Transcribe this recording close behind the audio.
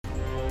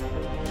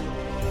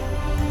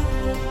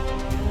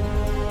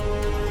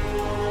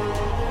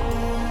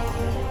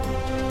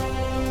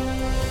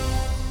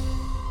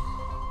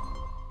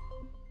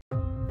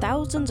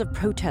Thousands of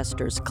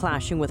protesters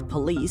clashing with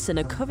police in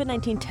a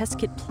COVID-19 test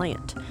kit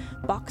plant.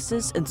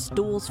 Boxes and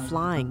stools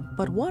flying,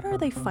 but what are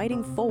they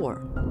fighting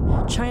for?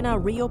 China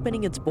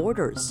reopening its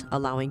borders,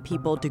 allowing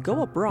people to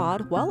go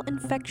abroad while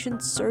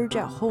infections surge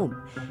at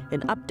home.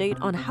 An update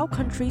on how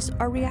countries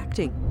are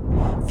reacting.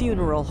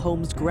 Funeral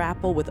homes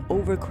grapple with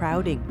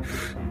overcrowding.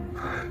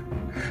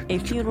 A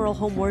funeral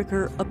home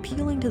worker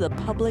appealing to the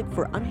public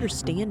for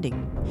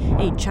understanding.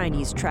 A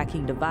Chinese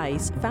tracking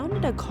device found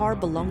in a car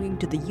belonging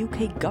to the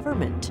UK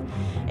government.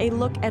 A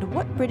look at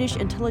what British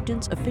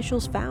intelligence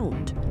officials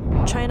found.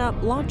 China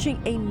launching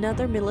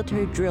another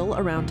military drill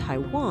around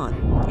Taiwan.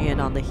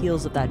 And on the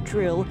heels of that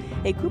drill,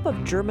 a group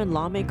of German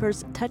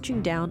lawmakers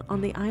touching down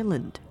on the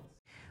island.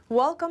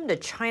 Welcome to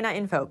China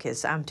in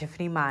Focus. I'm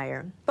Tiffany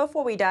Meyer.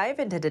 Before we dive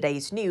into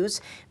today's news,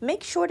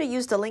 make sure to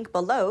use the link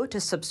below to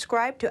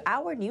subscribe to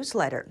our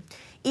newsletter.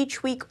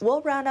 Each week,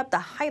 we'll round up the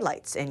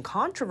highlights and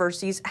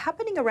controversies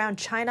happening around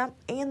China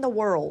and the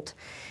world,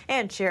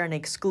 and share an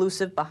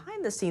exclusive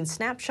behind-the-scenes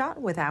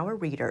snapshot with our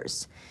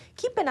readers.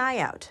 Keep an eye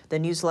out. The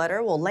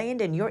newsletter will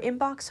land in your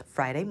inbox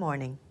Friday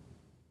morning.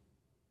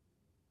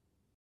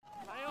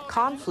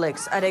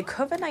 Conflicts at a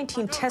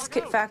COVID-19 test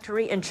kit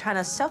factory in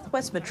China's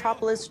southwest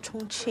metropolis,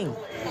 Chongqing.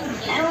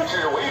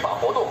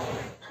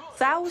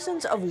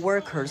 Thousands of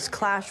workers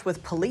clashed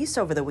with police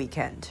over the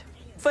weekend.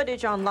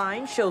 Footage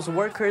online shows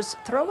workers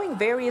throwing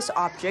various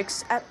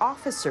objects at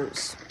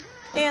officers,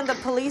 and the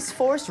police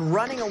force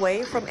running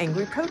away from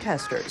angry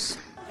protesters.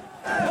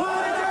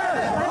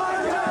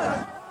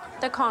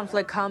 The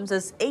conflict comes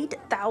as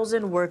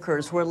 8,000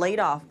 workers were laid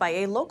off by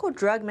a local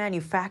drug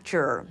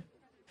manufacturer.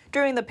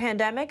 During the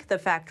pandemic, the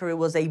factory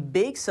was a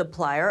big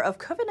supplier of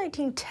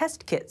COVID-19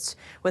 test kits,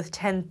 with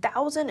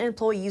 10,000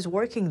 employees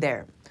working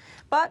there.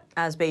 But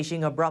as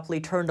Beijing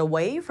abruptly turned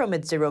away from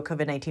its zero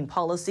COVID-19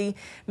 policy,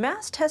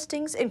 mass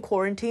testings and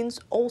quarantines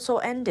also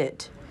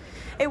ended.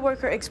 A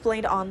worker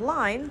explained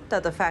online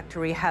that the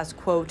factory has,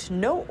 quote,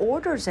 no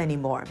orders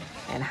anymore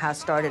and has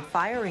started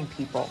firing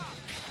people.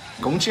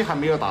 工期还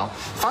没有到，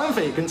返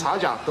费跟差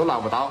价都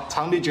拿不到，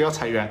厂里就要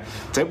裁员，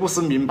这不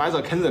是明摆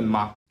着坑人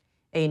吗？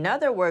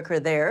 Another worker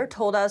there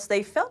told us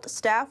they felt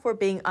staff were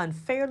being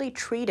unfairly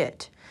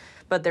treated,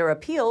 but their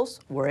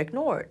appeals were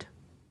ignored.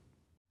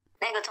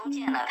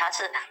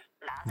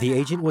 The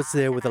agent was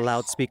there with a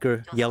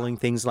loudspeaker, yelling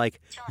things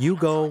like, "You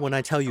go when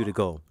I tell you to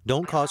go.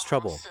 Don't cause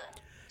trouble."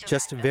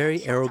 Just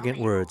very arrogant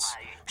words.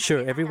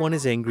 Sure, everyone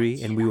is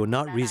angry, and we will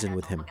not reason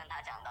with him.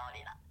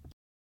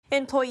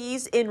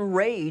 Employees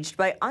enraged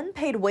by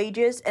unpaid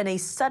wages and a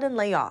sudden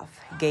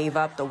layoff gave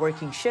up the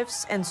working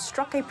shifts and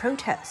struck a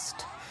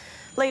protest.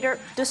 Later,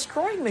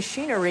 destroying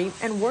machinery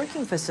and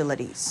working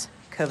facilities.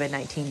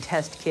 COVID-19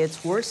 test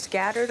kits were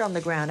scattered on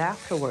the ground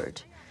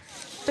afterward.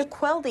 To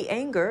quell the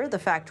anger, the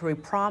factory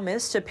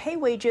promised to pay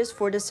wages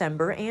for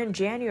December and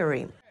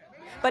January.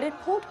 But it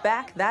pulled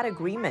back that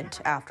agreement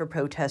after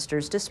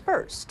protesters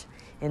dispersed,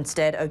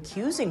 instead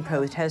accusing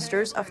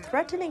protesters of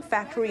threatening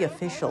factory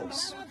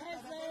officials.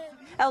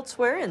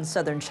 Elsewhere in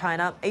southern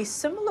China, a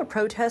similar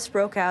protest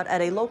broke out at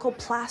a local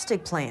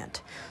plastic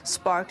plant,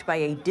 sparked by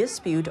a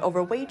dispute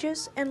over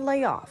wages and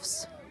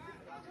layoffs.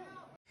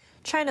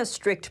 China's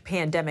strict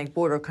pandemic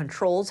border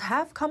controls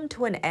have come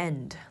to an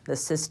end. The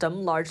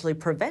system largely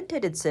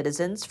prevented its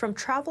citizens from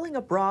traveling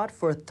abroad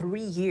for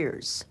 3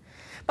 years.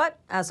 But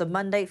as of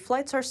Monday,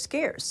 flights are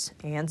scarce,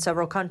 and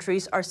several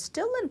countries are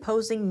still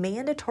imposing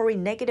mandatory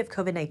negative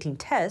COVID-19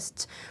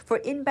 tests for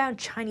inbound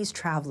Chinese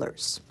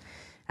travelers.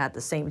 At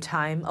the same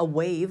time, a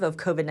wave of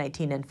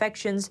COVID-19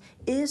 infections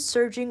is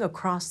surging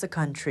across the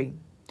country.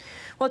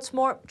 What's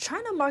more,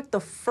 China marked the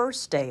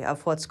first day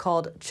of what's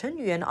called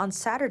Chenyuan on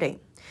Saturday,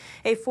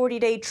 a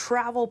 40-day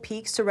travel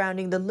peak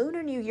surrounding the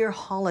Lunar New Year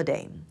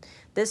holiday.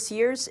 This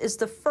year's is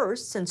the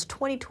first since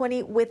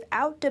 2020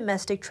 without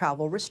domestic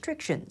travel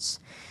restrictions.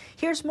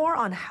 Here's more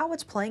on how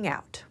it's playing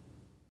out.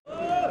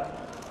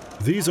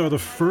 These are the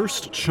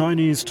first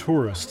Chinese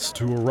tourists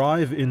to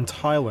arrive in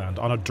Thailand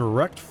on a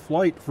direct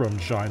flight from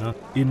China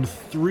in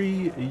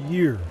 3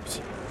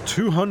 years.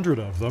 200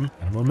 of them,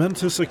 a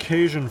momentous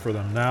occasion for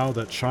them now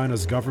that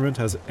China's government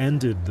has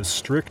ended the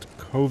strict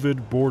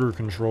COVID border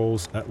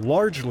controls that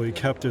largely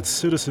kept its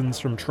citizens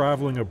from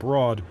traveling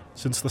abroad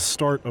since the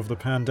start of the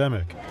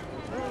pandemic.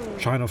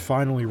 China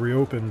finally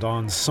reopened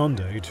on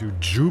Sunday to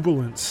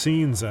jubilant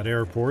scenes at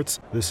airports.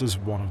 This is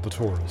one of the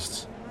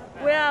tourists.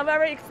 We are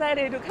very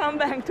excited to come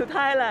back to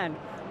Thailand.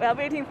 We are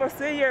waiting for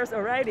 3 years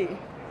already.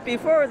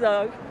 Before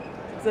the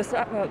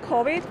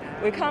COVID,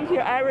 we come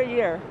here every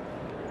year.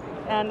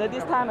 And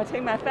this time I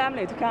take my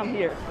family to come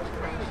here.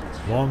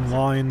 Long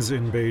lines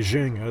in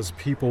Beijing as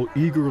people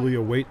eagerly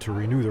await to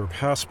renew their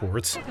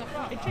passports.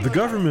 The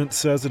government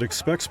says it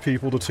expects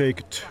people to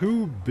take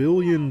 2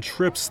 billion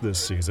trips this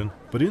season,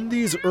 but in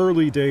these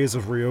early days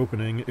of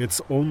reopening, it's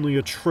only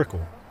a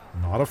trickle,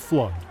 not a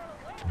flood.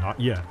 Not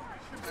yet.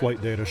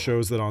 Flight data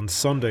shows that on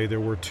Sunday there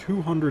were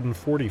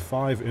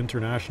 245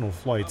 international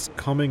flights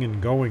coming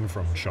and going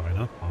from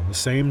China. On the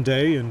same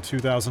day in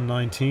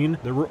 2019,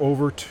 there were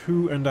over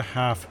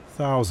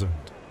 2,500.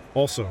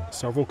 Also,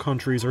 several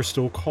countries are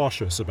still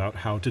cautious about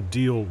how to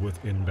deal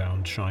with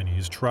inbound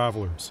Chinese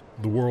travelers.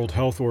 The World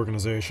Health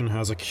Organization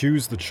has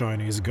accused the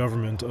Chinese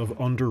government of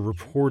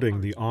underreporting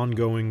the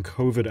ongoing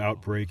COVID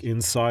outbreak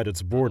inside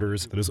its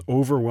borders that is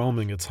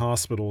overwhelming its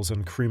hospitals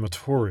and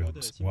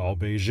crematoriums, while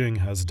Beijing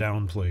has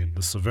downplayed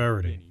the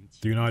severity.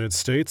 The United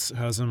States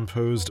has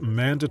imposed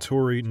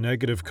mandatory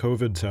negative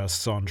COVID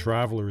tests on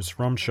travelers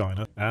from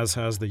China, as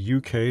has the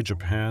UK,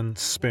 Japan,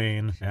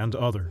 Spain, and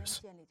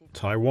others.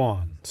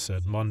 Taiwan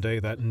said Monday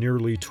that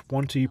nearly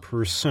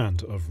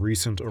 20% of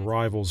recent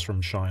arrivals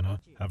from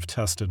China have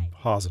tested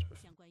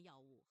positive.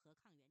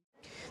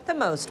 The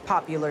most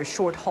popular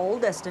short-haul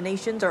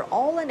destinations are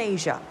all in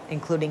Asia,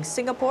 including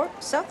Singapore,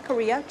 South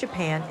Korea,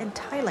 Japan, and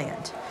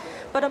Thailand.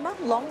 But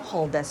among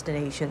long-haul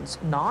destinations,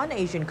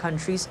 non-Asian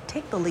countries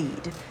take the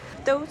lead.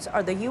 Those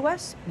are the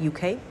US,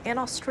 UK, and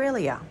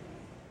Australia.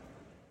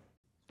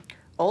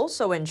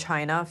 Also in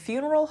China,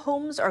 funeral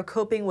homes are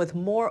coping with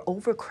more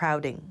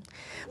overcrowding.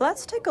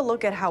 Let's take a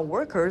look at how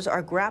workers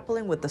are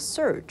grappling with the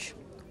surge.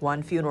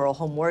 One funeral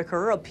home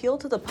worker appealed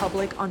to the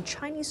public on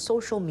Chinese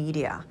social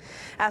media,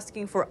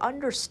 asking for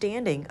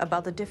understanding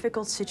about the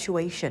difficult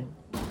situation.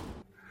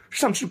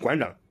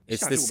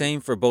 It's the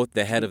same for both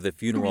the head of the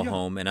funeral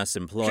home and us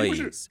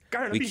employees.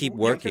 We keep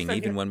working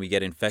even when we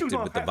get infected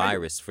with the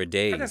virus for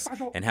days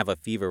and have a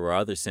fever or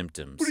other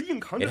symptoms.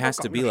 It has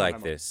to be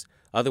like this.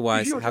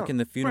 Otherwise, how can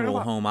the funeral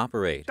home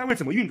operate?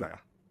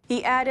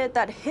 He added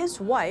that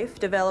his wife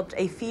developed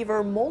a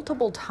fever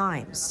multiple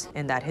times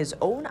and that his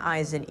own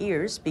eyes and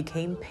ears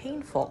became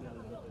painful.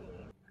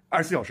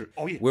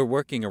 We're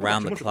working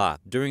around the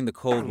clock. During the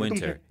cold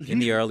winter, in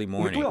the early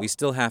morning, we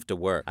still have to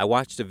work. I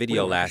watched a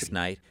video last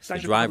night. The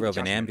driver of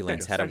an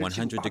ambulance had a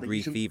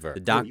 100-degree fever, the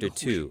doctor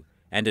too,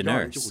 and a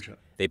nurse.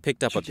 They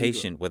picked up a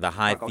patient with a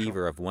high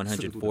fever of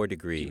 104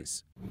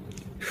 degrees.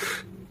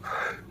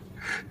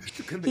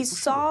 He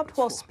sobbed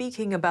while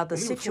speaking about the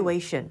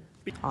situation.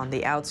 On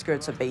the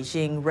outskirts of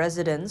Beijing,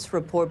 residents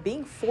report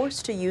being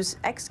forced to use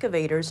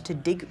excavators to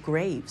dig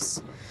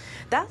graves.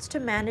 That's to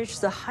manage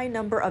the high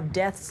number of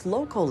deaths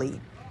locally.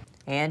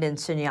 And in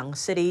Shenyang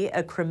City,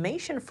 a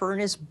cremation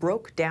furnace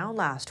broke down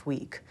last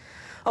week.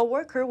 A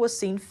worker was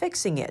seen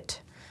fixing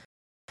it.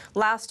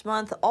 Last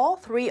month, all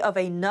three of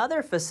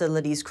another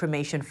facility's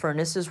cremation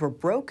furnaces were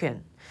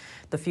broken.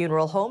 The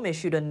funeral home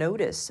issued a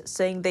notice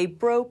saying they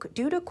broke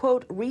due to,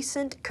 quote,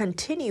 recent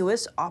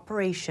continuous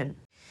operation.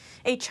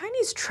 A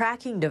Chinese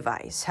tracking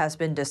device has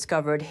been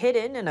discovered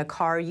hidden in a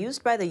car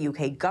used by the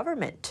UK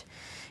government.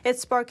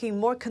 It's sparking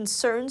more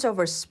concerns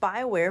over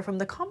spyware from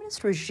the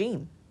communist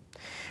regime.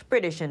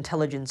 British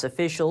intelligence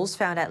officials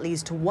found at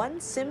least one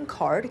SIM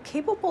card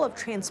capable of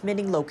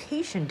transmitting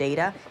location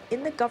data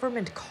in the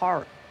government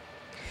car.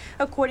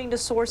 According to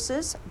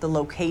sources, the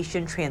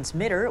location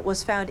transmitter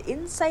was found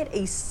inside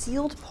a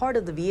sealed part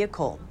of the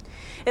vehicle.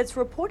 It's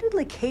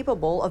reportedly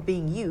capable of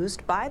being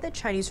used by the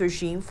Chinese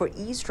regime for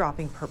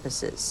eavesdropping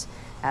purposes,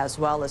 as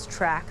well as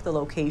track the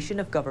location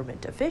of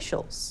government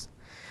officials.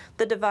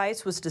 The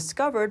device was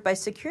discovered by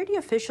security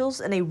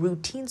officials in a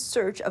routine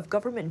search of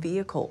government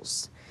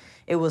vehicles.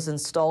 It was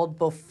installed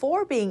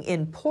before being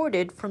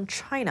imported from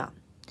China.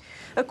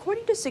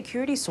 According to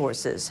security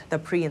sources, the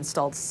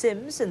pre-installed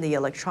SIMs in the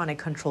electronic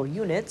control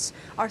units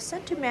are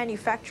sent to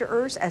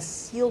manufacturers as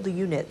sealed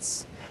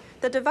units.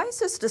 The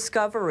device's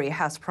discovery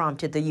has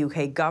prompted the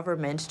UK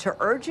government to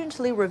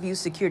urgently review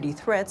security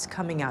threats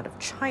coming out of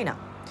China.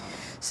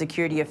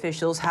 Security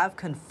officials have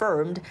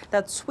confirmed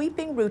that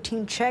sweeping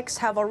routine checks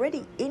have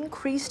already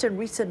increased in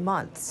recent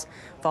months,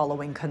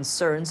 following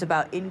concerns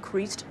about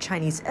increased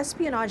Chinese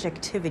espionage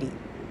activity.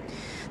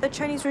 The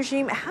Chinese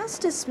regime has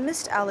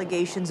dismissed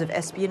allegations of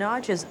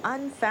espionage as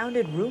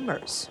unfounded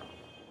rumors.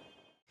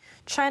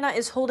 China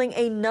is holding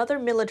another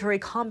military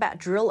combat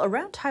drill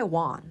around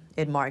Taiwan.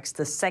 It marks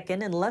the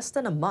second in less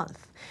than a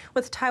month,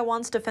 with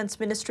Taiwan's defense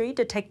ministry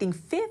detecting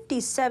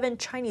 57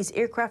 Chinese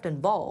aircraft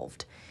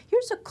involved.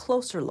 Here's a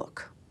closer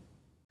look.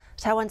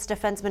 Taiwan's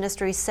defense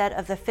ministry said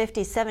of the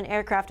 57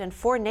 aircraft and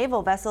 4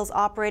 naval vessels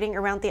operating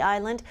around the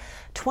island,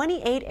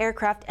 28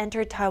 aircraft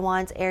entered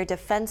Taiwan's air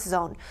defense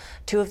zone.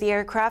 2 of the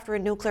aircraft were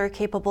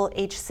nuclear-capable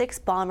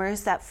H-6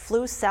 bombers that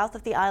flew south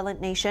of the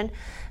island nation.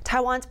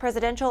 Taiwan's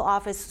presidential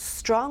office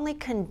strongly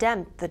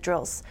condemned the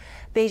drills.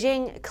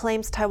 Beijing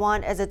claims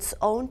Taiwan as its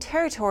own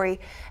territory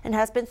and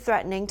has been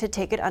threatening to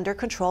take it under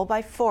control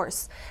by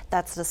force.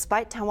 That's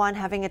despite Taiwan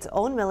having its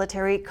own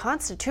military,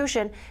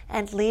 constitution,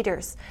 and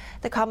leaders.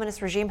 The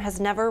communist regime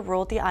has never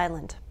ruled the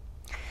island.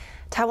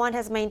 Taiwan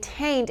has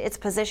maintained its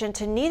position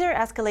to neither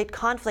escalate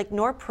conflict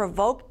nor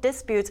provoke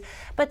disputes,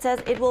 but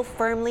says it will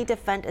firmly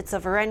defend its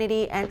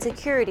sovereignty and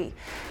security.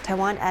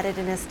 Taiwan added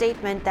in a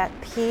statement that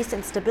peace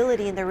and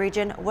stability in the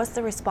region was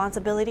the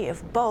responsibility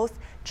of both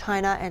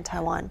China and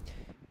Taiwan.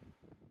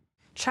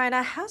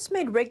 China has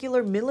made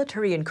regular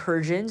military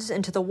incursions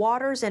into the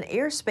waters and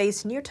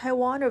airspace near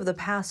Taiwan over the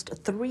past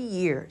 3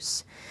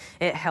 years.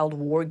 It held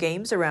war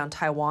games around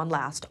Taiwan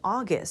last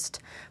August,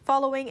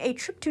 following a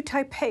trip to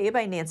Taipei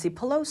by Nancy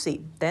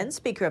Pelosi, then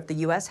Speaker of the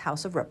U.S.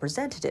 House of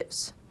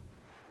Representatives.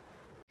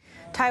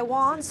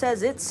 Taiwan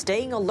says it's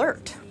staying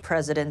alert.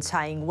 President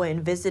Tsai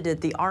Ing-wen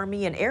visited the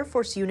Army and Air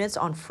Force units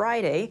on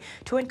Friday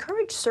to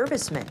encourage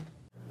servicemen.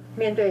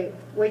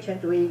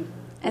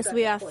 As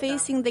we are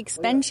facing the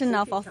expansion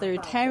of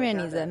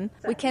authoritarianism,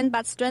 we can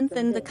but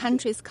strengthen the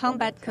country's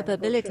combat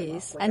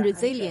capabilities and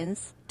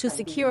resilience to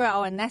secure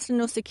our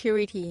national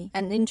security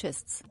and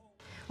interests.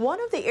 One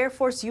of the Air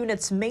Force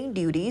unit's main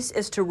duties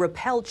is to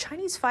repel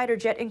Chinese fighter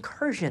jet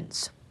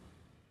incursions.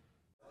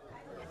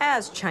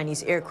 As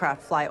Chinese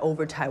aircraft fly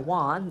over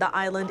Taiwan, the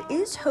island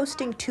is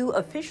hosting 2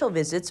 official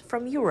visits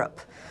from Europe.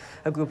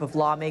 A group of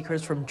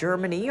lawmakers from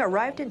Germany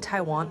arrived in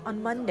Taiwan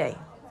on Monday.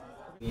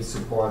 We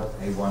support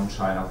a one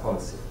China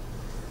policy.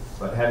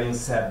 But having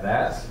said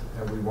that,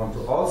 we want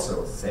to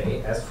also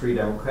say, as Free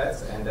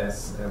Democrats and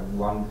as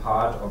one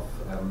part of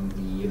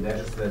the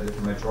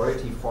legislative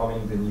majority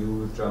forming the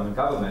new German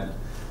government,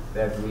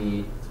 that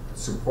we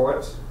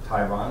support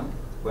Taiwan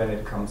when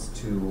it comes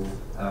to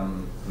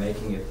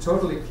making it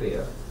totally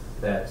clear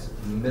that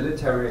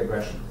military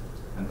aggression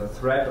and the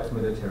threat of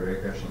military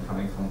aggression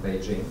coming from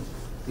Beijing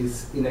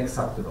is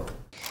unacceptable.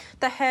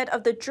 The head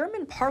of the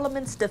German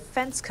Parliament's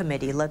Defense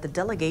Committee led the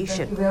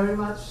delegation. Thank you very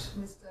much,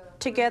 Mr.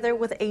 Together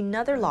with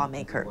another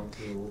lawmaker.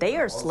 They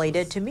are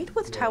slated to meet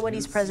with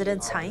Taiwanese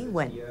President Tsai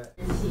Ing-wen.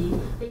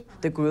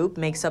 The group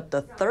makes up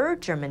the 3rd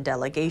German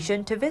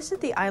delegation to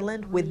visit the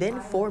island within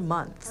 4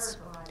 months.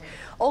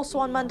 Also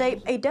on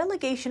Monday, a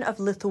delegation of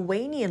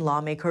Lithuanian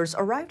lawmakers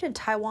arrived in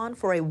Taiwan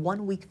for a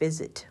 1-week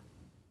visit.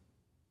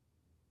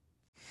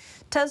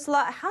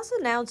 Tesla has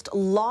announced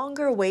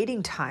longer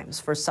waiting times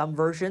for some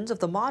versions of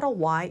the Model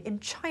Y in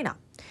China.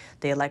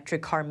 The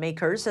electric car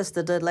maker says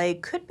the delay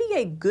could be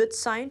a good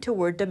sign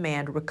toward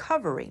demand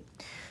recovery.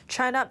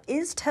 China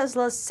is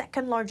Tesla's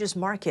 2nd largest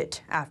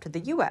market after the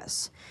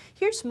U.S.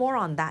 Here's more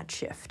on that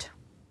shift.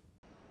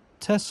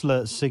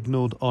 Tesla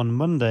signaled on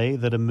Monday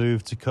that a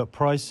move to cut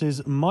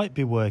prices might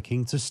be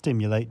working to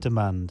stimulate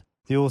demand.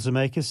 The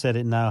automaker said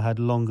it now had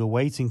longer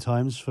waiting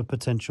times for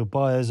potential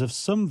buyers of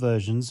some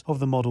versions of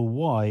the Model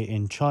Y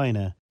in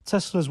China.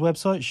 Tesla's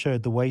website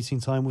showed the waiting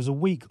time was a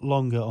week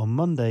longer on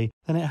Monday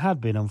than it had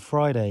been on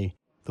Friday.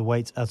 The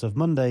wait as of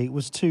Monday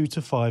was 2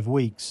 to 5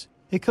 weeks.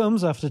 It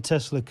comes after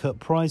Tesla cut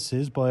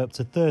prices by up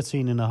to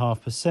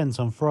 13.5%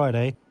 on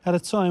Friday at a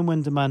time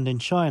when demand in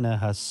China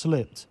has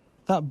slipped.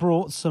 That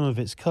brought some of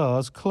its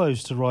cars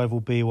close to rival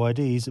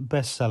BYD's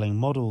best-selling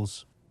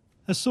models.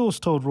 A source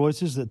told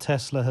Reuters that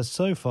Tesla has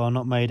so far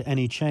not made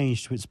any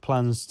change to its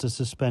plans to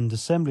suspend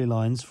assembly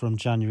lines from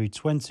January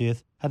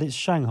 20th at its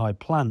Shanghai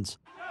plant.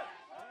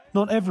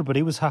 Not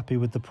everybody was happy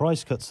with the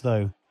price cuts,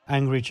 though.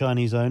 Angry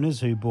Chinese owners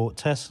who bought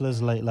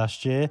Teslas late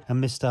last year and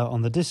missed out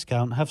on the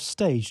discount have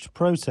staged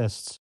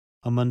protests.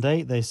 On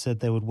Monday, they said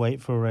they would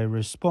wait for a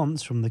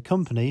response from the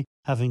company,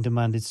 having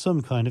demanded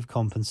some kind of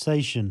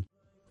compensation.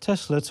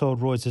 Tesla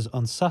told Reuters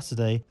on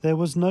Saturday there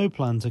was no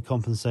plan to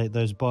compensate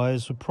those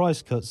buyers for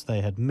price cuts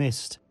they had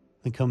missed.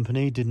 The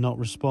company did not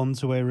respond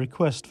to a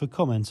request for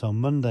comment on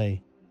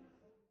Monday.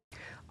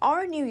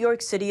 Are New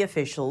York City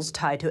officials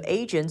tied to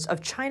agents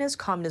of China's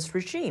communist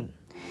regime?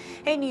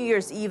 A New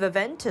Year's Eve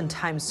event in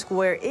Times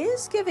Square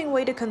is giving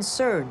way to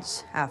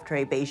concerns after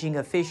a Beijing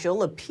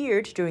official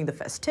appeared during the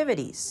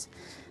festivities.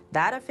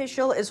 That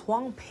official is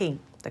Huang Ping,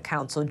 the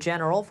consul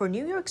general for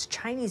New York's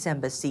Chinese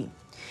embassy.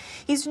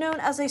 He's known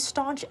as a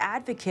staunch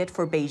advocate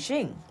for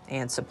Beijing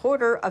and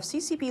supporter of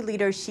CCP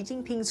leader Xi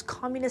Jinping's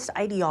communist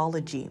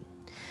ideology.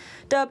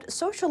 Dubbed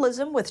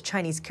socialism with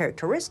Chinese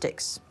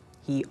characteristics,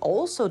 he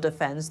also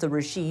defends the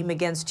regime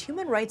against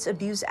human rights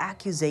abuse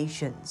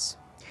accusations.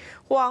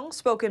 Huang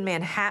spoke in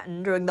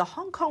Manhattan during the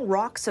Hong Kong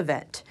Rocks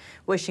event,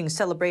 wishing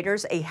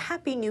celebrators a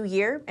happy new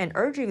year and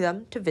urging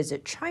them to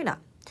visit China.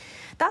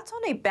 That's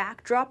on a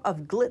backdrop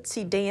of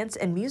glitzy dance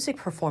and music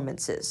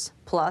performances,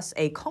 plus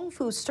a kung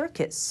fu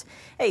circus,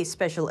 a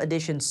special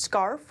edition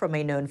scarf from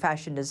a known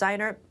fashion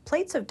designer,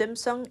 plates of dim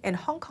sum, and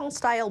Hong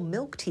Kong-style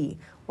milk tea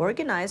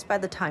organized by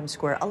the Times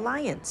Square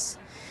Alliance.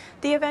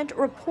 The event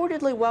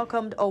reportedly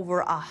welcomed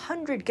over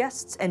 100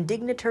 guests and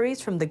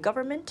dignitaries from the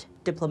government,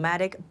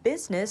 diplomatic,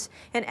 business,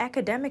 and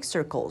academic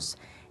circles,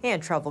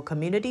 and travel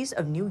communities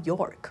of New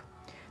York.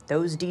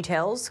 Those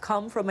details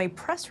come from a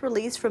press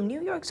release from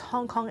New York's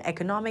Hong Kong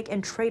Economic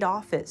and Trade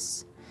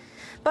Office.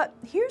 But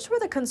here's where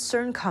the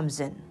concern comes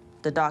in.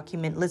 The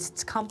document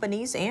lists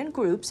companies and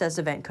groups as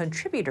event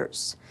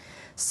contributors,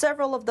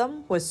 several of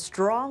them with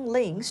strong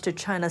links to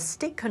China's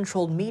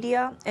state-controlled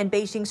media and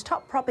Beijing's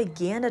top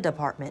propaganda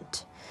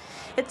department.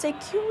 It's a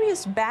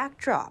curious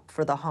backdrop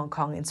for the Hong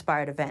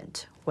Kong-inspired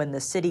event, when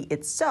the city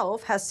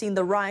itself has seen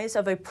the rise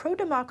of a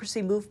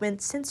pro-democracy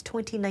movement since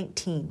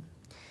 2019.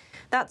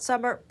 That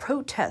summer,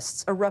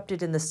 protests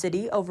erupted in the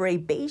city over a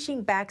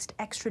Beijing-backed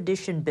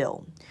extradition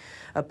bill.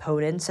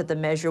 Opponents said the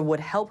measure would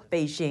help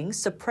Beijing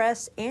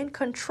suppress and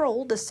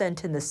control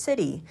dissent in the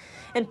city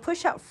and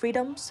push out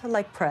freedoms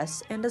like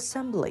press and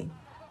assembly.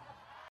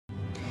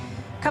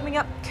 Coming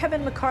up,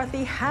 Kevin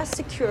McCarthy has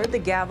secured the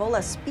gavel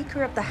as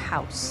Speaker of the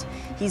House.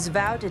 He's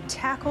vowed to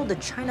tackle the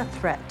China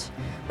threat,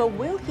 but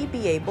will he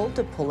be able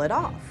to pull it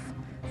off?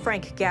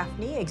 Frank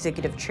Gaffney,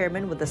 executive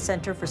chairman with the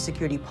Center for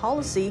Security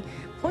Policy,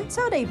 points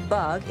out a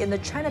bug in the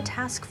China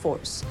Task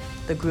Force,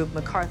 the group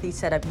McCarthy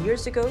set up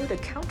years ago to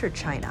counter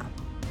China.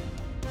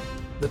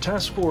 The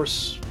task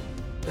force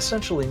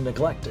essentially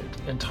neglected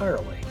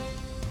entirely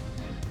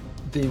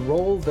the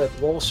role that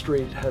Wall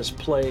Street has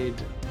played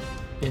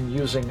in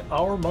using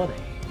our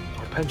money,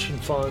 our pension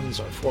funds,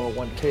 our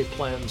 401k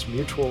plans,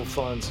 mutual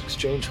funds,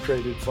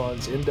 exchange-traded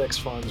funds, index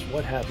funds,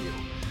 what have you,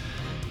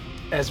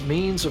 as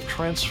means of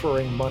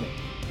transferring money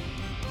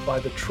by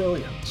the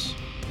trillions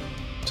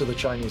to the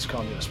Chinese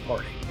Communist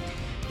Party.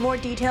 More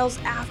details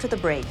after the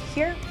break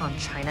here on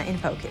China in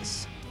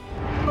Focus.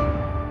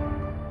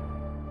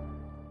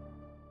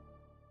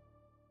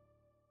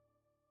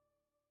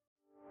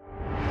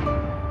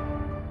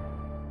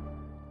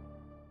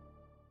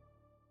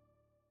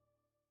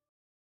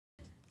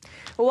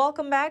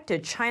 Welcome back to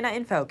China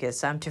in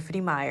Focus. I'm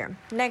Tiffany Meyer.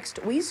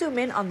 Next, we zoom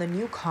in on the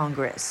new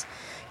Congress.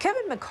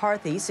 Kevin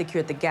McCarthy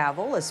secured the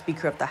gavel as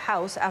Speaker of the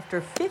House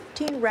after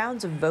 15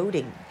 rounds of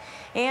voting,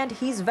 and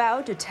he's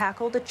vowed to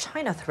tackle the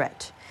China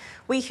threat.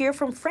 We hear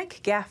from Frank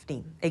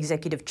Gaffney,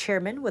 Executive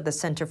Chairman with the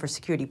Center for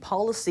Security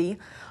Policy,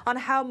 on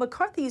how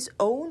McCarthy's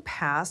own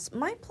past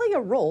might play a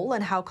role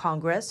in how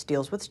Congress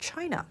deals with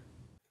China.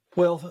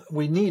 Well,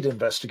 we need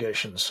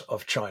investigations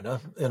of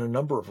China in a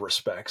number of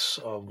respects.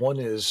 One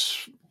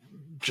is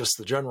just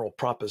the general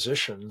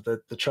proposition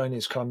that the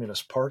Chinese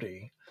Communist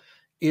Party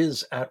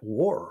is at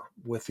war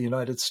with the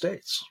United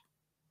States.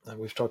 And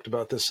we've talked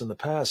about this in the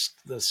past,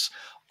 this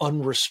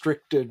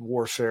unrestricted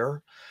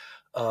warfare,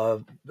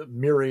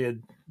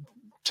 myriad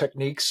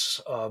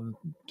techniques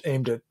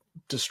aimed at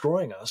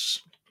destroying us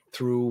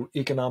through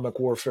economic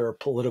warfare,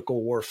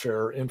 political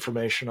warfare,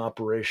 information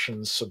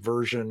operations,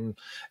 subversion,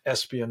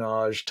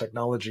 espionage,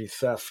 technology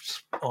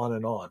theft, on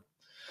and on.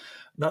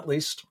 Not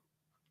least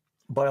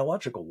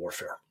biological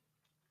warfare,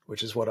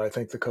 which is what I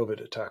think the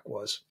COVID attack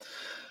was.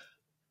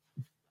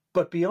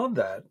 But beyond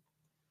that,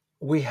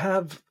 we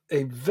have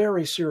a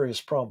very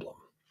serious problem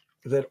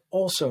that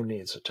also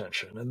needs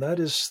attention, and that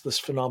is this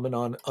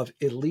phenomenon of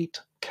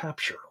elite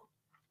capture,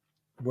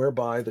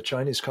 whereby the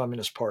Chinese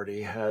Communist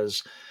Party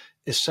has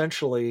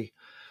essentially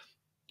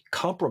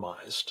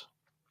compromised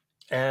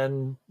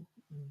and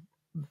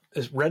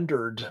is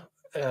rendered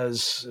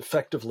as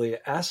effectively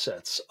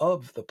assets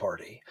of the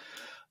party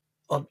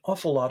an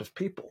awful lot of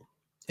people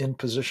in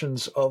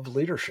positions of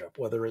leadership,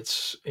 whether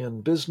it's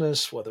in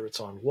business, whether it's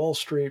on Wall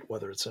Street,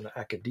 whether it's in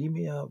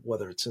academia,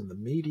 whether it's in the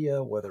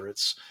media, whether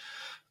it's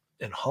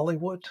in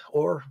Hollywood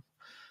or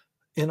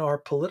in our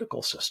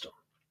political system.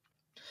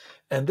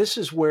 And this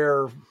is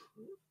where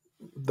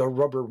the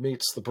rubber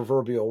meets the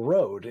proverbial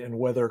road in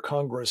whether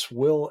Congress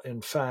will,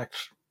 in fact,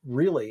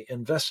 really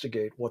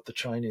investigate what the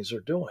Chinese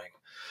are doing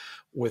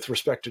with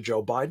respect to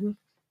Joe Biden,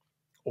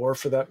 or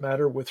for that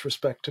matter, with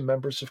respect to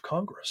members of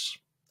Congress.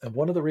 And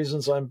one of the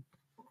reasons I'm,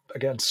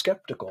 again,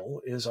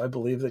 skeptical is I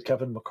believe that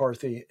Kevin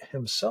McCarthy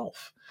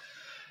himself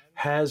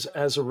has,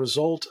 as a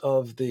result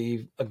of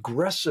the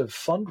aggressive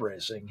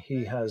fundraising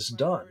he has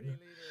done,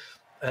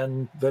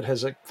 and that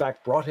has in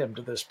fact brought him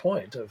to this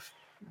point of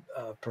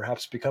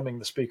perhaps becoming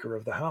the Speaker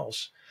of the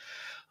House,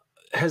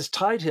 has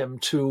tied him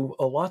to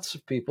lots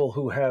of people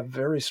who have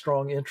very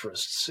strong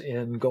interests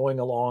in going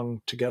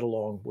along to get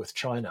along with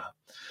China.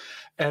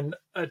 And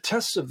a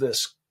test of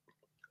this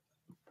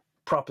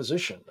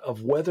proposition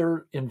of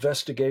whether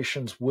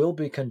investigations will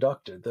be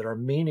conducted that are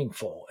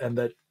meaningful and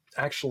that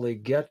actually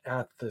get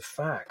at the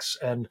facts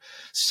and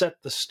set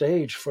the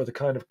stage for the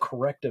kind of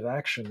corrective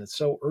action that's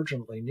so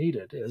urgently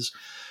needed is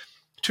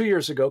 2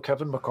 years ago,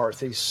 Kevin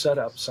McCarthy set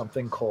up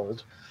something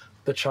called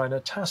the China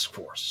Task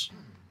Force.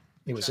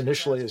 It was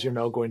initially, as you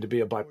know, going to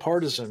be a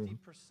bipartisan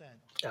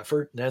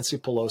effort. Nancy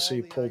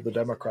Pelosi pulled the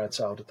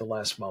Democrats out at the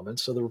last moment,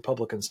 so the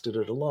Republicans did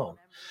it alone.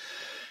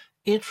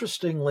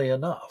 Interestingly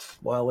enough,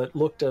 while it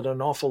looked at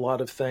an awful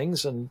lot of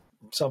things and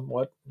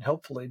somewhat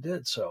helpfully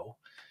did so,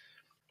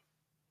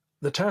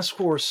 the task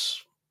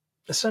force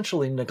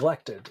essentially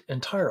neglected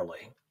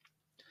entirely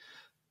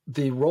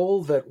the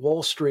role that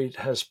Wall Street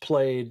has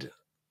played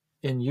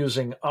in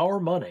using our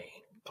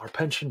money, our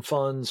pension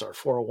funds, our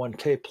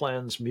 401k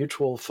plans,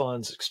 mutual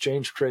funds,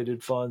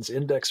 exchange-traded funds,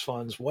 index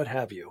funds, what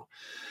have you,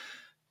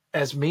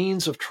 as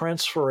means of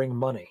transferring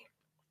money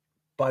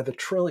by the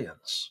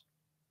trillions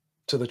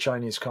to the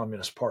Chinese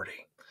Communist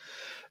Party.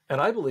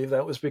 And I believe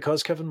that was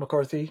because Kevin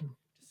McCarthy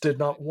did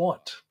not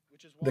want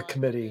the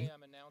committee,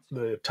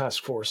 the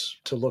task force,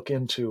 to look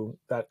into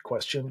that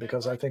question,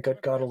 because I think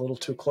it got a little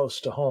too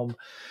close to home.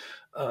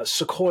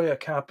 Sequoia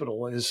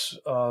Capital is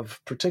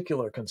of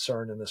particular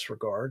concern in this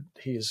regard.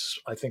 He's,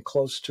 I think,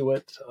 close to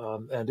it,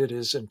 and it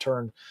is in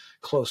turn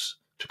close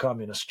to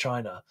Communist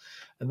China.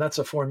 And that's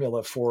a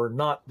formula for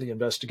not the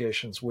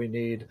investigations we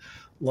need,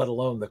 let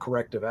alone the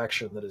corrective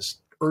action that is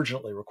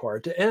urgently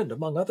required to end,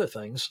 among other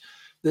things,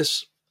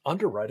 this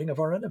underwriting of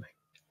our enemy.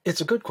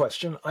 It's a good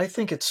question. I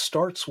think it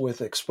starts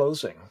with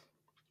exposing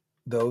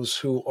those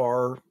who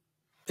are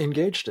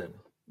engaged in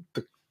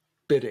the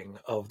bidding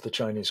of the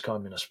Chinese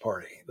Communist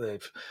Party.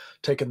 They've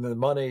taken the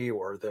money,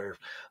 or they're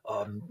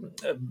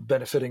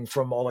benefiting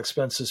from all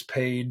expenses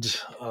paid,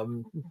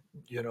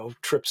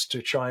 trips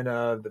to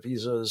China, the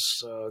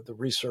visas, the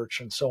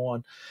research, and so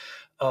on.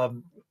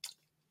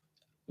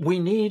 We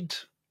need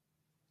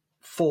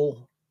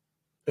full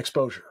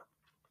exposure.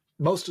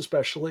 Most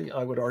especially,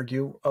 I would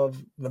argue,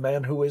 of the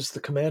man who is the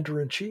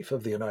commander-in-chief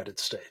of the United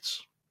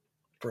States,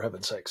 for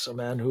heaven's sakes, a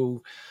man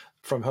who,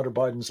 from Hunter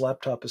Biden's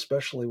laptop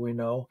especially, we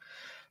know,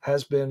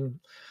 has been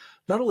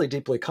not only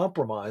deeply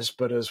compromised,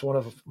 but as one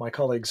of my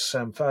colleagues,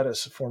 Sam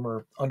Faddis, a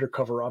former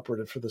undercover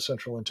operative for the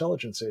Central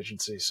Intelligence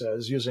Agency,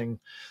 says,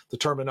 using the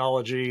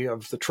terminology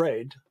of the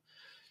trade,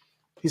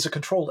 he's a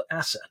controlled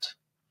asset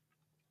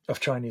of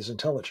Chinese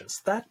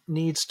intelligence. That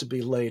needs to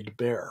be laid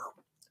bare,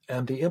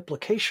 and the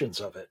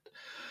implications of it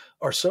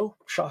are so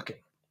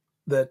shocking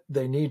that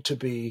they need to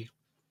be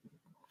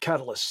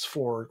catalysts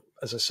for,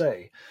 as I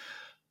say,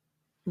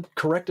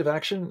 corrective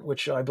action,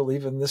 which I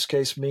believe in this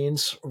case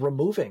means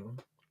removing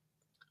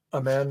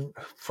a man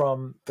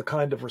from the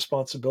kind of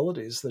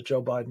responsibilities that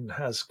Joe Biden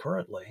has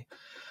currently,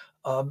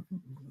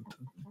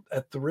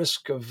 at the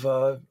risk of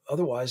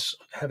otherwise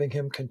having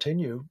him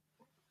continue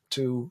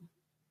to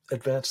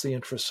advance the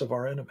interests of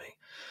our enemy.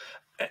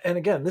 And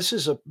again, this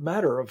is a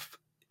matter of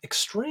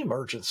extreme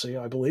urgency,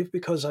 I believe,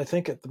 because I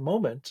think at the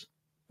moment,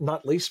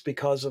 not least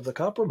because of the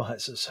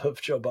compromises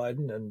of Joe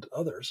Biden and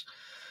others,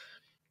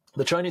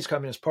 the Chinese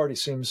Communist Party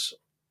seems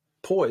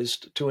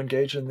poised to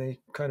engage in the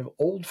kind of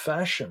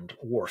old-fashioned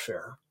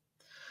warfare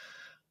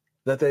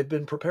that they've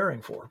been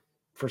preparing for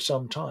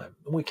some time.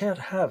 And we can't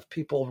have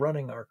people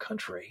running our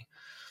country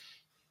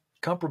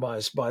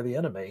compromised by the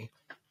enemy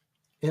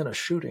in a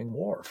shooting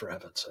war, for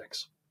heaven's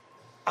sakes.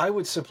 I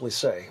would simply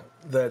say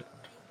that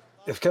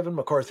if Kevin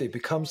McCarthy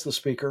becomes the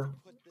Speaker,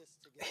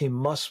 he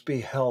must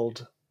be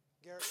held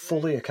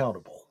fully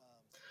accountable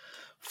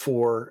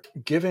for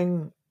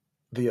giving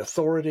the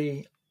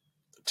authority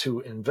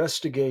to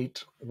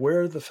investigate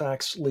where the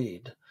facts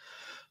lead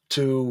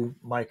to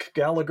Mike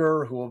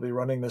Gallagher, who will be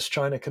running this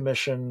China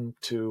Commission,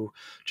 to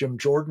Jim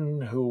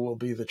Jordan, who will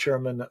be the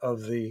chairman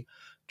of the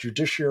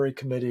Judiciary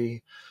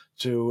Committee,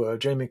 to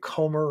Jamie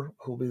Comer,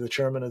 who will be the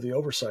chairman of the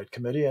Oversight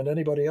Committee, and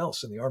anybody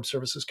else in the Armed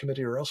Services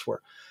Committee or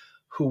elsewhere,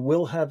 who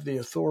will have the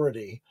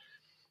authority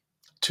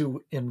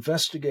to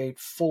investigate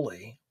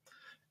fully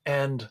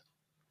and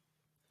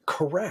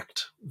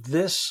correct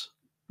this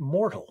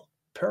mortal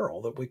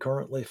peril that we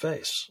currently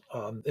face.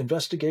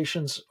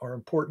 Investigations are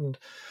important,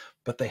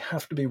 but they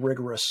have to be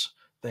rigorous.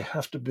 They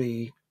have to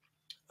be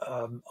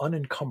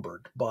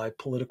unencumbered by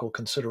political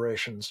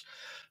considerations,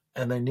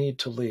 and they need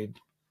to lead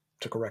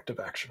to corrective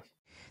action.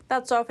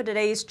 That's all for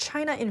today's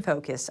China in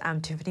Focus.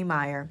 I'm Tiffany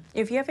Meyer.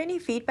 If you have any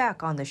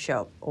feedback on the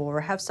show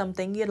or have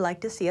something you'd like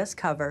to see us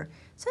cover,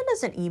 send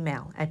us an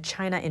email at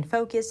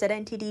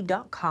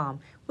chinainfocus@ntd.com.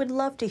 We'd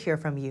love to hear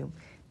from you.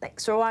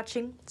 Thanks for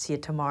watching. See you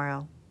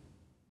tomorrow.